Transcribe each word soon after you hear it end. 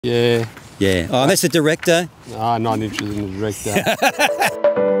Yeah. Yeah. Oh, that's the director. No, I'm not interested in the director.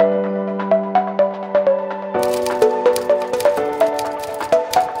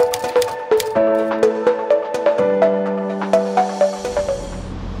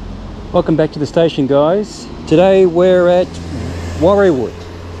 Welcome back to the station, guys. Today we're at Warriewood,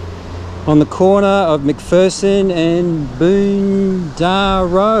 on the corner of Macpherson and Boondah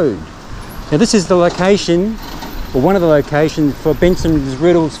Road. Now this is the location, or one of the locations, for Benson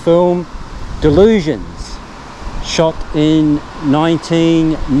Riddles' film DELUSIONS, shot in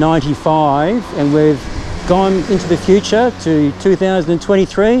 1995, and we've gone into the future to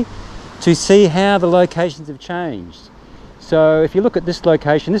 2023 to see how the locations have changed. So if you look at this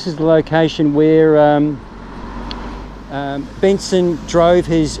location, this is the location where Benson drove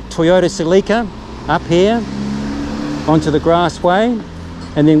his Toyota Celica up here onto the grassway,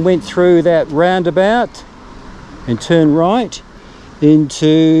 and then went through that roundabout and turned right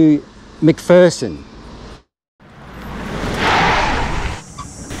into Macpherson.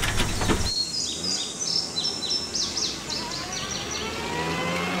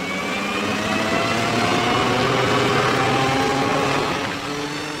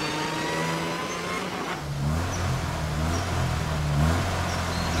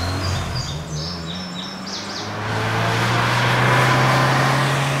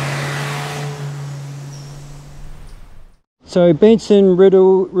 So Benson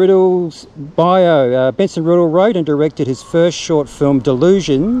Riddles Bio, Benson Riddles wrote and directed his first short film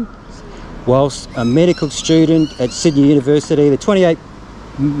DELUSIONS whilst a medical student at Sydney University. The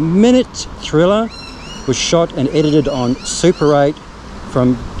 28-minute thriller was shot and edited on Super 8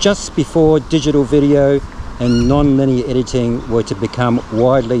 from just before digital video and non-linear editing were to become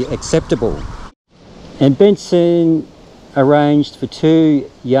widely acceptable. And Benson arranged for two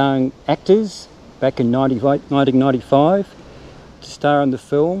young actors back in 1995 to star in the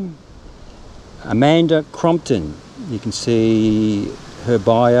film. Amanda Crompton, you can see her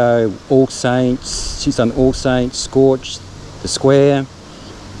bio, All Saints, she's done All Saints, Scorched, The Square,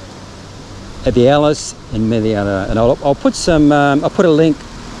 at the Alice, and many other. And I'll put some, I'll put a link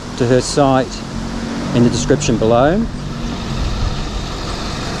to her site in the description below.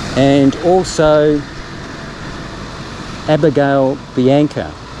 And also Abigail,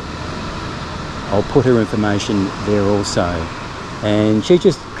 Bianca, I'll put her information there also. And she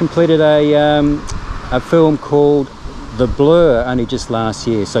just completed a film called The Blur only just last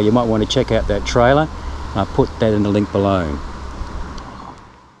year, so you might want to check out that trailer. I'll put that in the link below.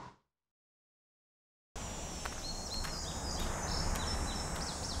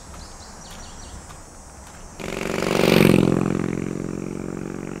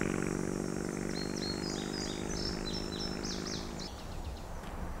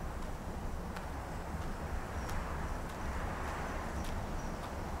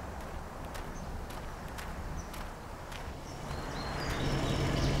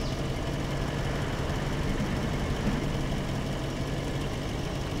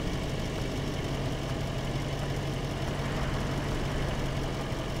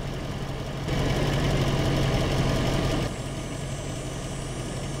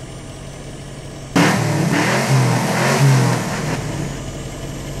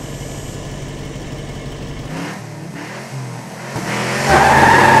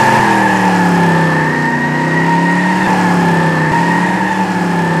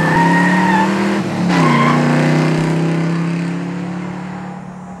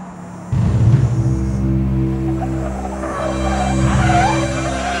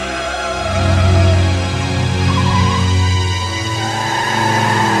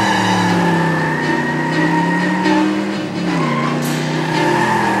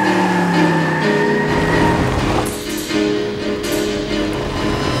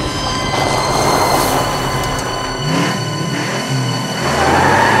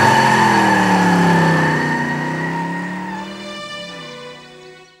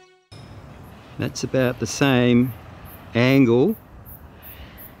 That's about the same angle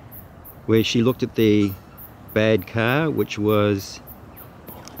where she looked at the bad car, which was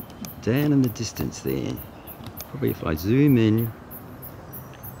down in the distance there. Probably if I zoom in,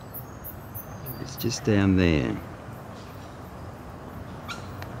 it's just down there.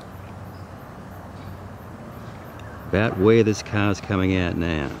 About where this car's coming out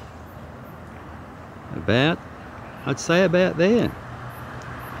now. About, I'd say about there.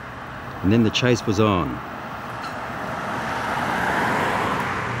 And then the chase was on.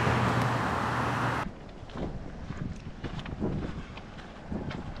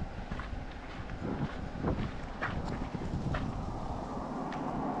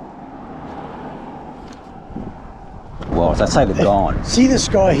 So I say they've gone. See this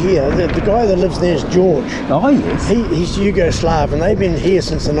guy here, the guy that lives there is George. Oh, yes. He's Yugoslav, and they've been here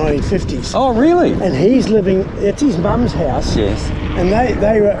since the 1950s. Oh, really? And he's living, it's his mum's house. Yes. And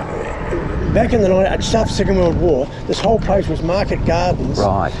they were, back in the night, just after the Second World War, this whole place was market gardens.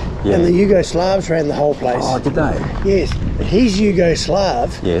 Right, yeah. And the Yugoslavs ran the whole place. Oh, did they? Yes. He's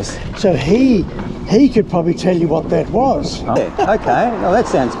Yugoslav. Yes. So he could probably tell you what that was. Oh, okay. Oh, that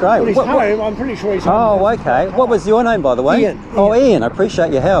sounds great. But he's home, I'm pretty sure he's Oh, home. okay. What was your name, by the way? Ian. Oh, Ian. I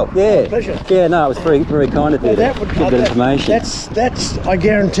appreciate your help. Yeah. Pleasure. Yeah, no, it was very, very kind of you to give that information. That's I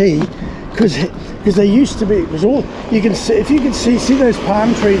guarantee, because they used to be. It was all you can see. If you can see those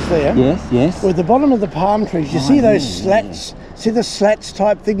palm trees there. Yes, yes. With the bottom of the palm trees, you see those slats. See the slats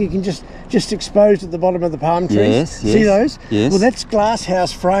type thing you can just exposed at the bottom of the palm trees. Yes, yes. See those? Yes. Well, that's glass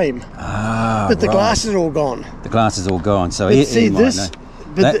house frame. Ah, but the right. glass is all gone. The glass is all gone. So But see might this. know.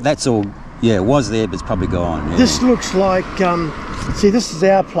 But That's all. Yeah, it was there, but it's probably gone. Yeah. this looks like. See, this is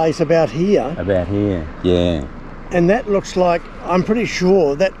our place about here. About here. Yeah. And that looks like, I'm pretty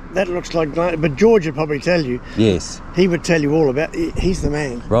sure that looks like, but George would probably tell you. Yes. He would tell you all about. He's the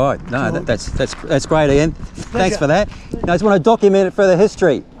man. Right. No, that's great, Ian. Thanks for that. I just want to document it for the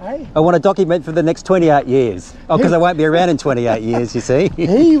history. Hey? I want to document for the next 28 years. Oh, because I won't be around in 28 years, you see.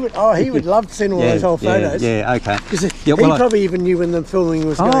 He would. Oh, he would love to send all those old photos. Yeah. Okay. Because Yeah, he probably even knew when the filming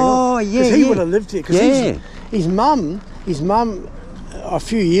was going on. Oh, yeah. Because he would have lived here. Because Yeah. his mum, a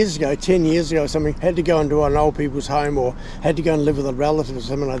few years ago, 10 years ago or something, had to go into an old people's home or had to go and live with a relative or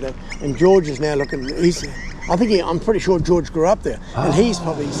something like that. And George is now looking, I'm pretty sure George grew up there. And he's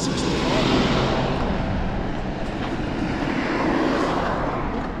probably 65.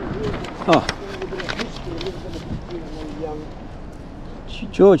 Oh.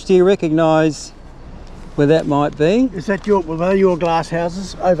 George, do you recognise where that might be? Is that were they your glass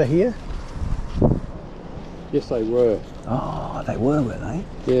houses over here? Yes, they were. Oh, they were they?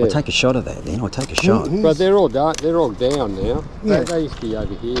 Yeah. I'll take a shot of that then. I'll take a shot. But they're all down. They're all down now. Yeah. They used to be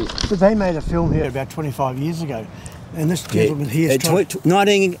over here. But they made a film here about 25 years ago. And this gentleman here is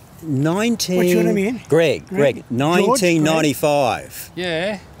 19... What's your name again? Greg. 1995.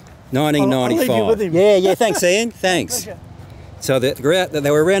 Yeah. 1995. I'll leave you with him. Yeah, thanks Ian, thanks. Pleasure. So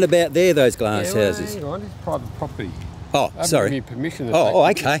they were around about there, those glass houses. Hang on, it's private property. Oh, I haven't sorry. given me permission to Oh,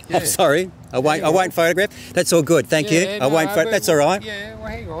 take okay. pictures. I'm sorry. I won't photograph. That's all good. Thank you. I won't. That's all right. Yeah. Well,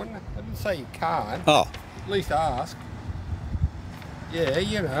 hang on. I didn't say you can't. Oh. At least ask. Yeah,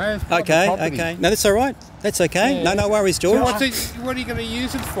 you know. It's private Okay. property. Okay. No, that's all right. That's okay. Yeah. No worries, George. So what are you going to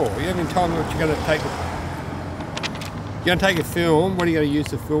use it for? You haven't told me what you're going to take. You're going to take a film. What are you going to use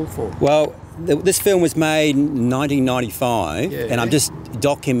the film for? Well, this film was made in 1995, Yeah. and I'm just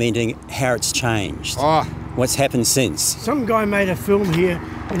documenting how it's changed. Oh, What's happened since. Some guy made a film here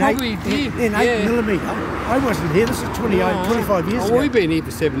in Probably 8 did, in yeah. 8mm. I wasn't here. This is 25 years ago. We've been here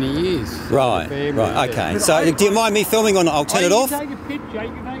for 70 years. Right. Family, Right. yeah. Okay. So, do you mind me filming on? I'll turn it off. You can take a picture. You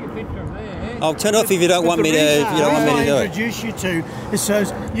can take a picture of there. I'll turn it off if you don't want me to. If you don't want me to do I it. introduce you to is so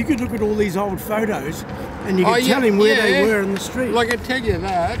you could look at all these old photos and you can tell him where they were in the street. Well, I can tell you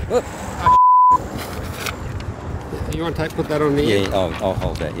that. You want to put that on the Yeah. end? I'll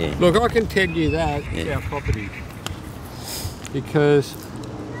hold that. Yeah. Look, I can tell you that it's Yeah. our property because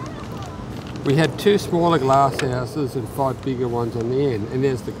we had 2 smaller glass houses and 5 bigger ones on the end, and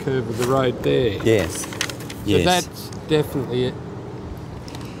there's the curve of the road there. Yes. So Yes. that's definitely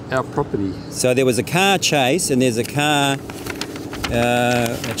our property. So there was a car chase, and there's a car.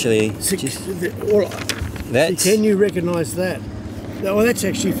 Actually, that's Can you recognise that? Oh, that's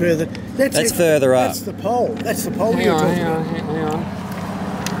actually further. That's further up. That's the pole. That's the pole Hang you're on, talking hang on, about. hang on.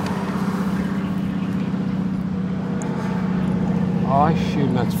 I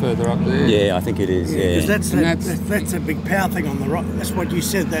assume that's further up there. Yeah, I think it is. Because Yeah. that's a big power thing on the right. That's what you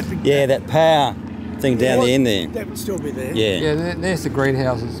said. That big Yeah, that power thing down the end there. That would still be there. Yeah. Yeah, there's the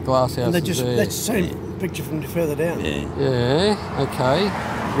greenhouses, glass houses And they just there. that's the same picture from further down. Yeah. Yeah, okay.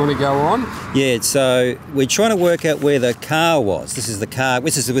 You want to go on? Yeah. So we're trying to work out where the car was. This is the car.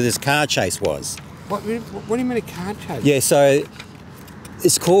 This is where this car chase was. What do you mean a car chase? Yeah. So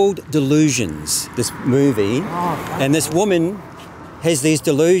it's called Delusions. This movie, and this woman has these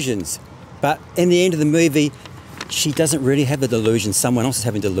delusions, but in the end of the movie, she doesn't really have the delusions. Someone else is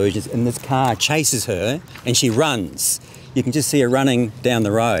having delusions, and this car chases her, and she runs. You can just see her running down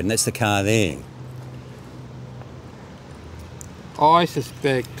the road, and that's the car there. I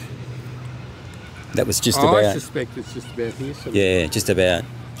suspect. That was just I about. suspect it's just about here. Somewhere. Yeah, just about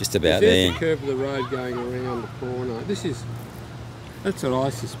There's there. the curve of the road going around the corner. That's what I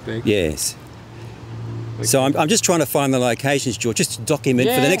suspect. Yes. So I'm just trying to find the locations, George, just to document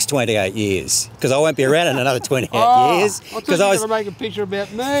for the next 28 years, because I won't be around in another 28 years. I thought you were going to make a picture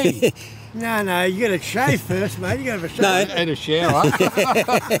about me. No, you got to shave first, mate. You got to have a shave. No, and a shower.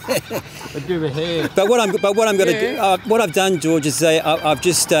 And do the hair. But what I'm going to do, what I've done, George, is I've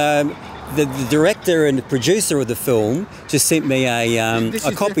just the director and the producer of the film just sent me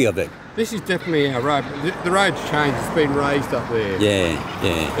a copy of it. This is definitely our road. The road's changed. It's been raised up there. Yeah.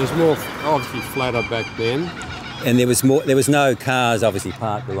 There's more, obviously, flatter back then. And there was no cars obviously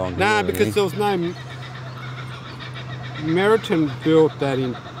parked along here. No, because there was no. Meriton built that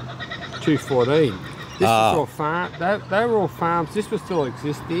in 214. This was all farm. They were all farms. This was still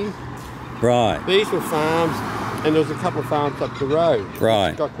existing. Right. These were farms, and there was a couple of farms up the road.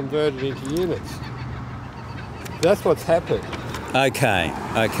 Right. Which got converted into units. That's what's happened. Okay.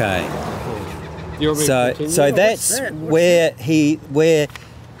 Do you want me to continue? So that's where he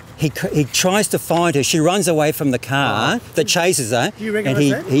tries to find her. She runs away from the car that chases her, Do you reckon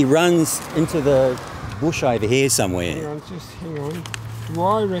and he runs into the bush over here somewhere. Hang on. Do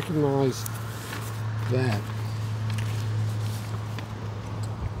I recognise that?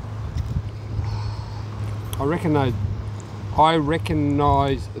 I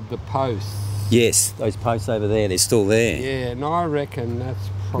recognise the posts. Yes, those posts over there, they're still there. Yeah, and I reckon that's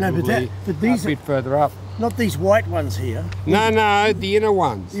probably but these a bit further up. Not these white ones here. No, the inner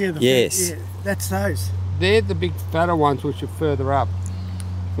ones. Yeah, that's those. They're the big fatter ones which are further up.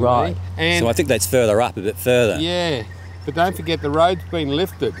 Right. And so I think that's further up, a bit further. Yeah, but don't forget the road's been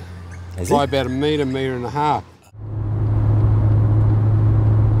lifted by about a metre and a half.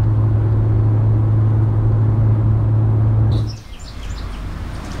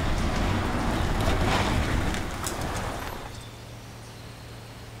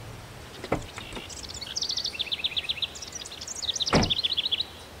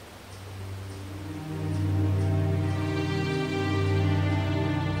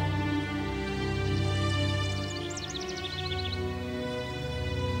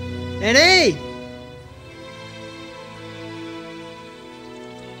 Eddie!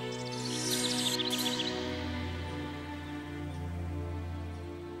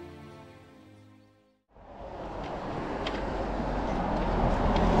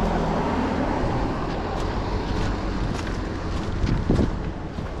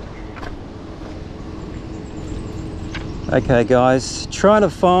 Okay guys, trying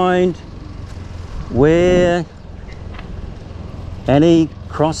to find where Annie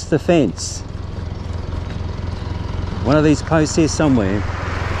crossed the fence. One of these posts here somewhere.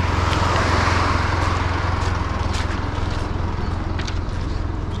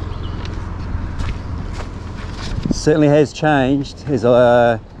 Certainly has changed. There's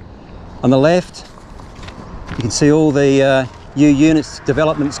on the left, you can see all the new units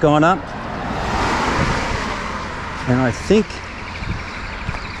development's gone up. And I think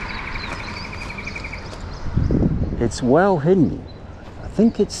it's well hidden. I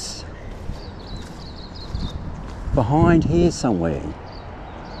think it's behind here somewhere.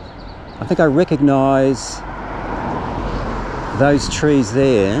 I think I recognise those trees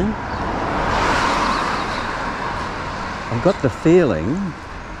there. I've got the feeling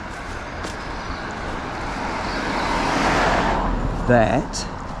that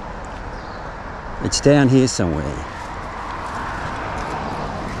it's down here somewhere.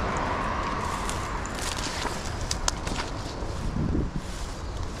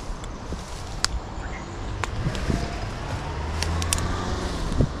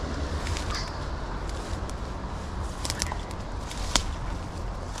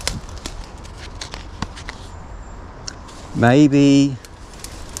 Maybe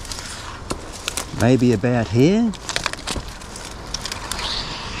about here.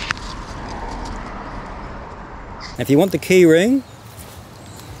 If you want the key ring,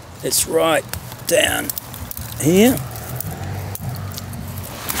 it's right down here.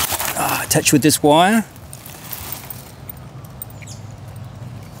 Attached with this wire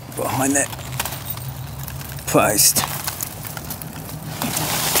behind that post.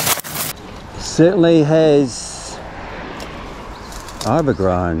 Certainly has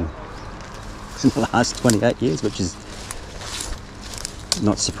overgrown in the last 28 years, which is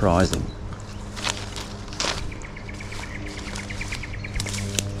not surprising.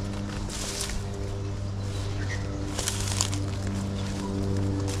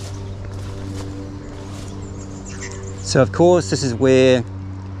 So of course this is where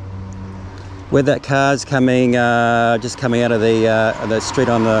that car's coming, just coming out of the street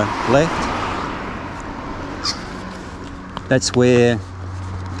on the left. That's where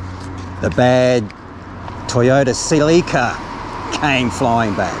the bad Toyota Celica came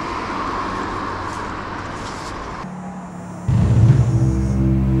flying back.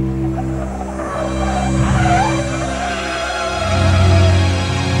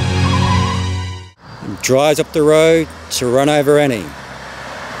 drives up the road to run over Annie.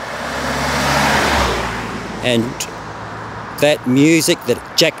 And that music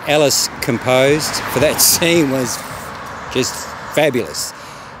that Jack Ellis composed for that scene was just fabulous.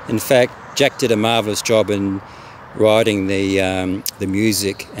 In fact, Jack did a marvellous job in writing the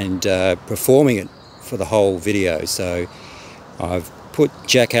music and performing it for the whole video. So I've put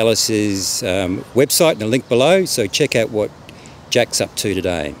Jack Ellis's website in a link below, so check out what Jack's up to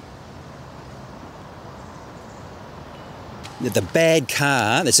today. The bad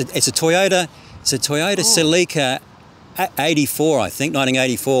car, it's a Toyota Celica 84, I think,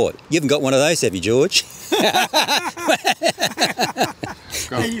 1984. You haven't got one of those, have you, George? You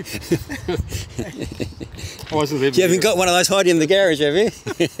haven't got one of those hiding in the garage, have you?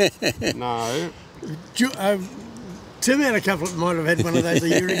 No. Tim had a couple, might have had one of those a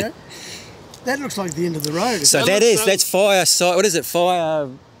year ago. That looks like the end of the road. So that's fire side. What is it? Fire,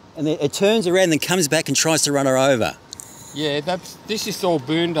 and then it turns around and then comes back and tries to run her over. Yeah, this is all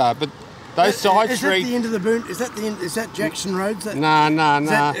Boondah, but those side streets. Is that the end of the Boondah? Is that the end? Is that Jackson Road?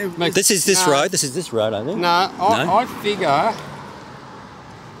 No. This is this road. This is this road, I think. No, I figure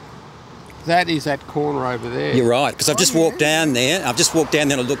that is that corner over there. You're right, because I've just walked down there. I've just walked down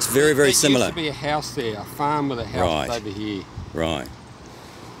there and it looks very, very similar. There used to be a house there, a farm with a house over here. Right.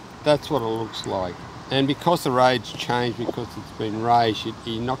 That's what it looks like. And because the road's changed, because it's been raised,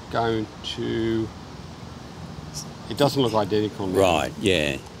 you're not going to... It doesn't look identical now. Right,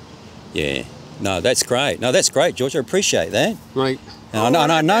 yeah. Yeah. No, that's great. No, that's great, George. I appreciate that. Right. And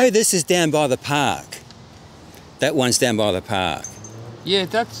I know this is down by the park. That one's down by the park. Yeah,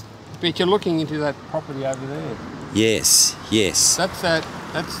 but you're looking into that property over there. Yes, yes. That's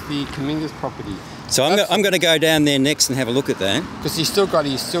the Kaminga's property. So I'm going to go down there next and have a look at that. Because you still got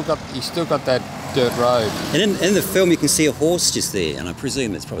that dirt road. And in the film you can see a horse just there, and I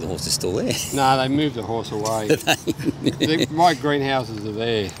presume that's probably the horse is still there. No, they moved the horse away. My greenhouses are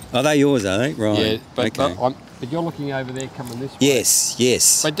there. Oh, they're yours, are they? Right. Yeah, but you're looking over there coming this way. Yes,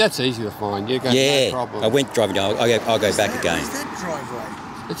 yes. But that's easy to find. You're going no problem. I went driving down. I'll go back again. Is that driveway?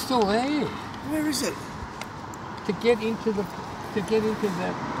 It's still there. Where is it? To get into that.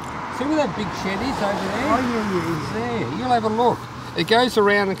 See where that big shed is over there? Oh, yeah. It's there. You'll have a look. It goes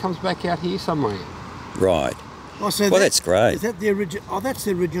around and comes back out here somewhere. Right. Oh, so that's great. Is that the original? Oh, that's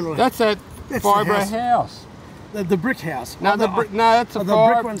the original. That's that fibro house. The brick house. No, that's the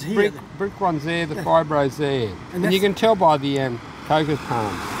brick one's here. Brick one's there. The fibro's there, and you can tell by the coconut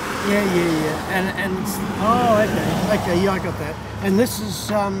palms. Yeah. And okay. Yeah, I got that. And this is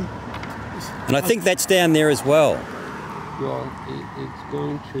And I think that's down there as well. Well, it's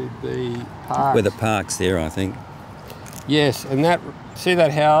going to be parks. Where the park's there, I think. Yes, and see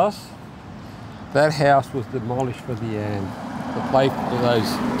that house? That house was demolished for the play for those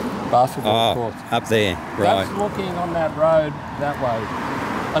basketball courts. Up there, right. That's looking on that road that way.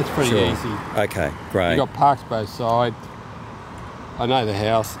 That's pretty easy. Okay, great. You've got parks both sides. I know the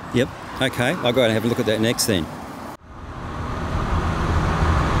house. Yep, okay. I'll go and have a look at that next then.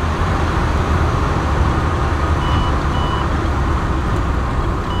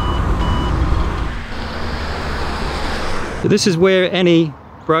 So this is where Annie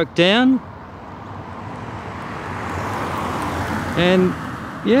broke down, and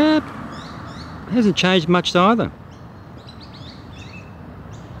yeah, it hasn't changed much either.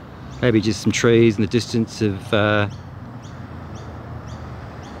 Maybe just some trees in the distance have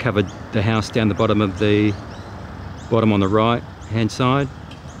covered the house down the bottom on the right hand side.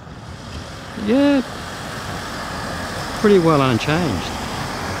 Yeah, pretty well unchanged.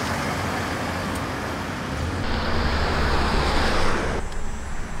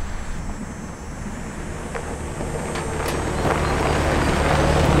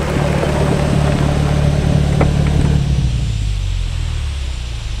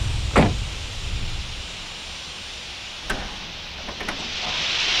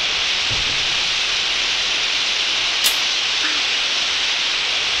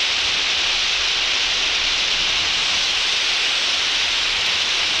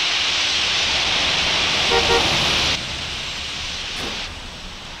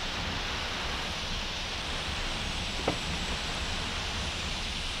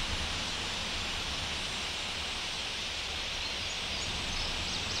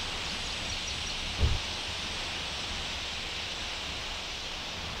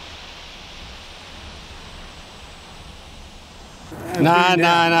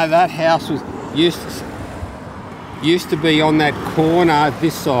 No. That house was used to be on that corner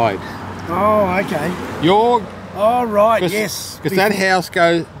this side. Oh, okay. Oh, right. Yes. Because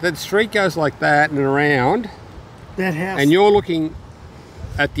that street goes like that and around. That house. And you're looking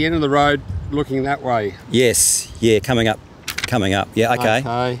at the end of the road looking that way. Yes, yeah, coming up. Yeah, okay.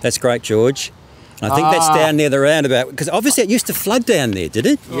 Okay. That's great, George. And I think that's down near the roundabout, because obviously it used to flood down there, did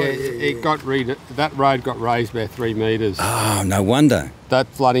it? Yeah, that road got raised by 3 metres. Oh, no wonder. That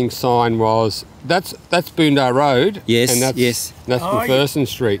flooding sign was that's Boondah Road. Yes, and yes. That's Macpherson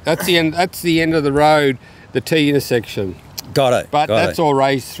Street. That's the end. That's the end of the road, the T intersection. Got it. But that's all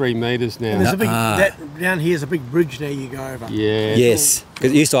raised 3 metres now. And there's a big, down here's a big bridge there you go over. Yeah. Yes,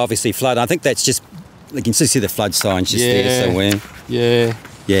 because it used to obviously flood. I think that's just, you can see the flood signs just there somewhere. Yeah.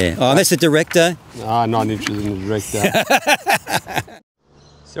 Yeah. Oh, and that's the director. I'm not interested in the director.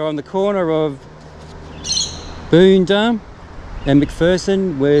 So on the corner of Boondah and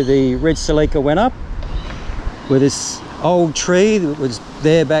Macpherson, where the red Celica went up, with this old tree that was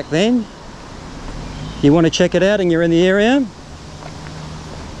there back then. You want to check it out and you're in the area?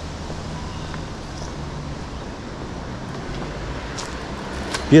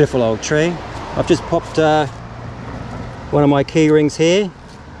 Beautiful old tree. I've just popped one of my key rings here,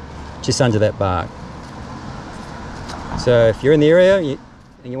 just under that bark. So if you're in the area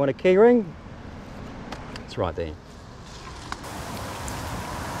and you want a key ring, it's right there.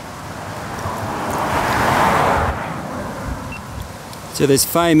 So there's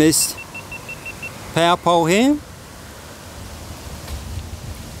famous power pole here.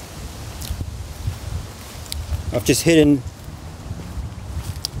 I've just hidden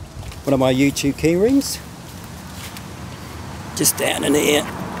one of my YouTube key rings. Just down in here.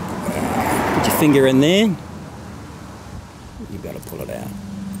 Put your finger in there. You've got to pull it out.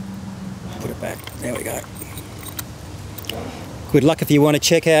 Put it back. There we go. Good luck if you want to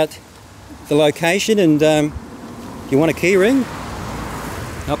check out the location, and if you want a key ring,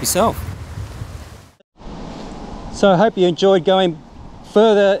 help yourself. So I hope you enjoyed going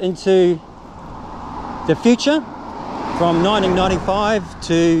further into the future from 1995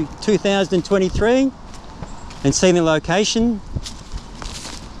 to 2023 and seeing the location.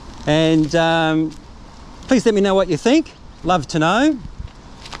 And please let me know what you think. Love to know.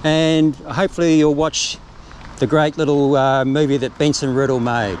 And hopefully you'll watch the great little movie that Benson Riddle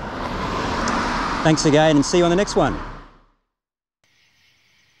made. Thanks again, and see you on the next one.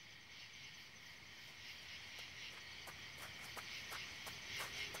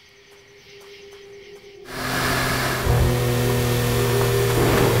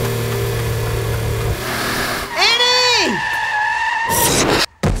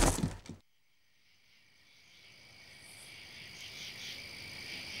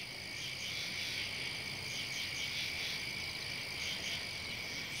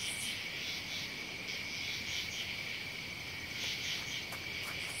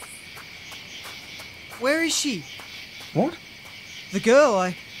 Where is she? What? The girl,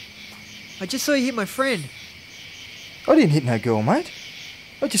 I just saw you hit my friend. I didn't hit no girl, mate.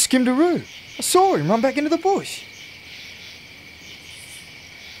 I just skimmed a roo. I saw him run back into the bush.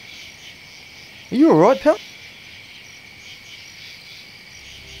 Are you alright, pal?